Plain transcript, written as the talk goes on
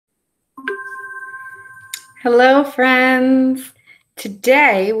Hello, friends.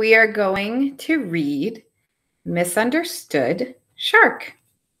 Today we are going to read Misunderstood Shark.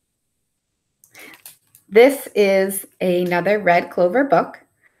 This is another Red Clover book.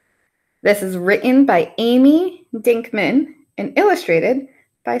 This is written by Amy Dinkman and illustrated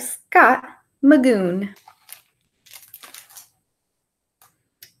by Scott Magoon.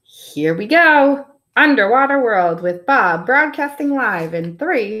 Here we go. Underwater World with Bob, broadcasting live in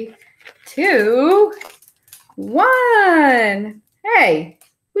 3, 2, 1. Hey,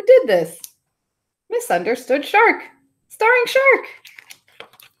 who did this? Misunderstood Shark, starring Shark.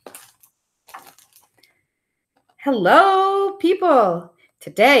 Hello, people.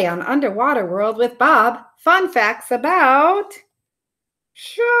 Today on Underwater World with Bob, fun facts about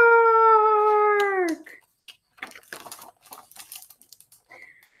shark.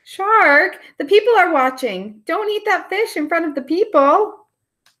 Shark, the people are watching. Don't eat that fish in front of the people.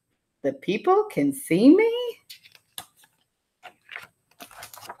 The people can see me?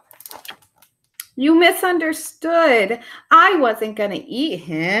 You misunderstood. I wasn't going to eat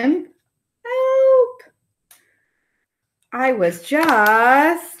him. Help. I was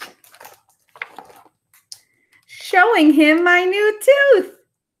just showing him my new tooth.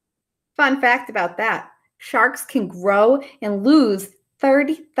 Fun fact about that. Sharks can grow and lose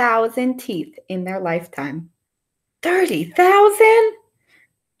 30,000 teeth in their lifetime. 30,000?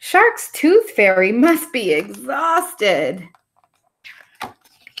 Shark's tooth fairy must be exhausted.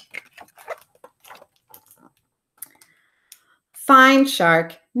 Fine,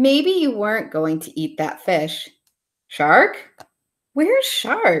 Shark. Maybe you weren't going to eat that fish. Shark? Where's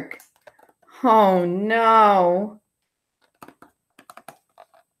Shark? Oh, no.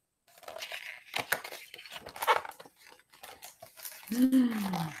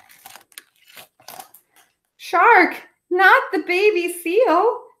 Shark, not the baby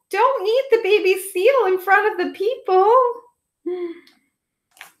seal. Don't eat the baby seal in front of the people.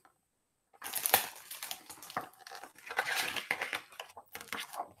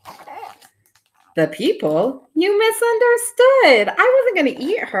 The people? You misunderstood. I wasn't going to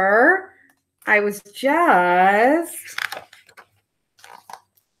eat her. I was just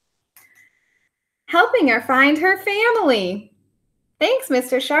helping her find her family. Thanks,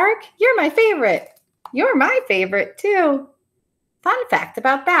 Mr. Shark. You're my favorite. You're my favorite, too. Fun fact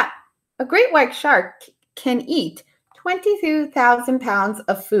about that. A great white shark can eat 22,000 pounds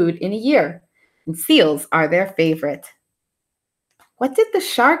of food in a year, and seals are their favorite. What did the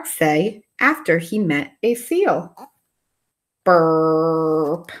shark say after he met a seal?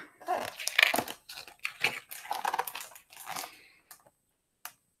 Burp.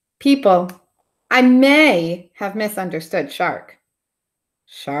 People, I may have misunderstood Shark.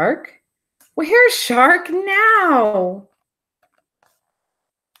 Shark? Where's Shark now?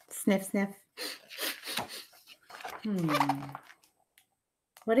 Sniff, sniff.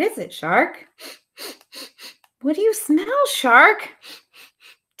 What is it, Shark? What do you smell, Shark?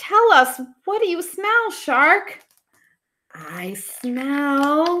 Tell us, what do you smell, Shark? I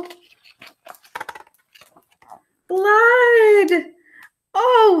smell blood.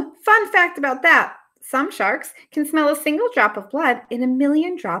 Oh, fun fact about that. Some sharks can smell a single drop of blood in a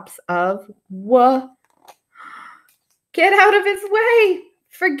million drops of what? Get out of his way.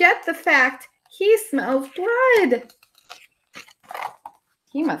 Forget the fact he smells blood.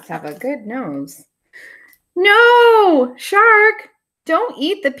 He must have a good nose. No, Shark, don't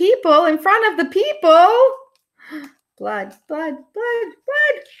eat the people in front of the people. Blood, blood, blood,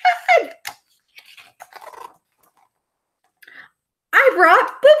 blood, blood. I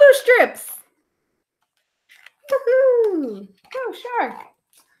brought boo-boo strips. Woohoo! Go, Shark.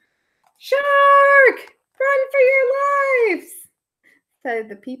 Shark, run for your lives, said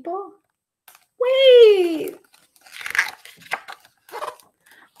the people. Wait.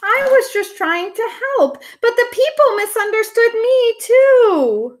 I was just trying to help, but the people misunderstood me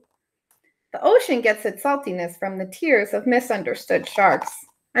too. The ocean gets its saltiness from the tears of misunderstood sharks.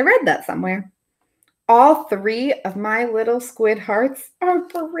 I read that somewhere. All 3 of my little squid hearts are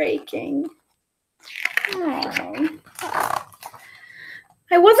breaking. Oh.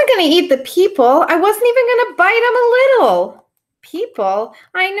 I wasn't going to eat the people. I wasn't even going to bite them a little. People,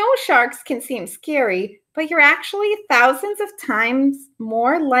 I know sharks can seem scary, but you're actually thousands of times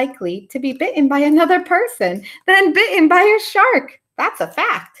more likely to be bitten by another person than bitten by a shark. That's a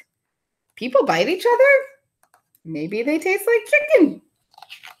fact. People bite each other? Maybe they taste like chicken.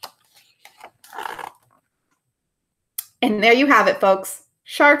 And there you have it, folks.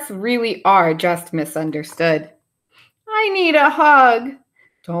 Sharks really are just misunderstood. I need a hug.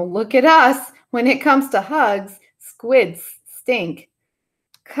 Don't look at us. When it comes to hugs, squids stink.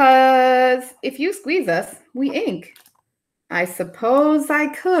 Because if you squeeze us, we ink. I suppose I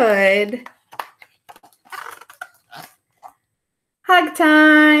could. Hug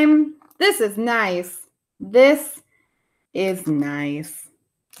time. This is nice. This is nice.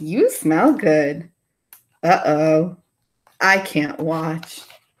 You smell good. Uh-oh. I can't watch.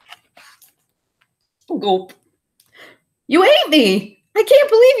 Gulp. You ate me. I can't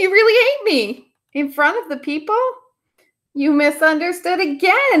believe you really ate me. In front of the people? You misunderstood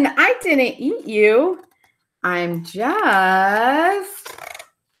again. I didn't eat you. I'm just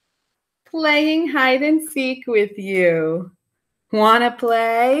playing hide and seek with you. Wanna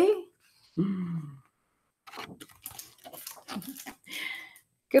play?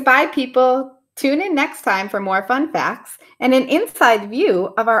 Goodbye, people. Tune in next time for more fun facts and an inside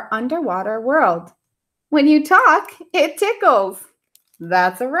view of our underwater world. When you talk, it tickles.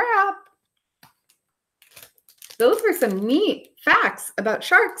 That's a wrap. Those were some neat facts about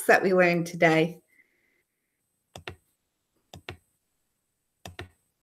sharks that we learned today.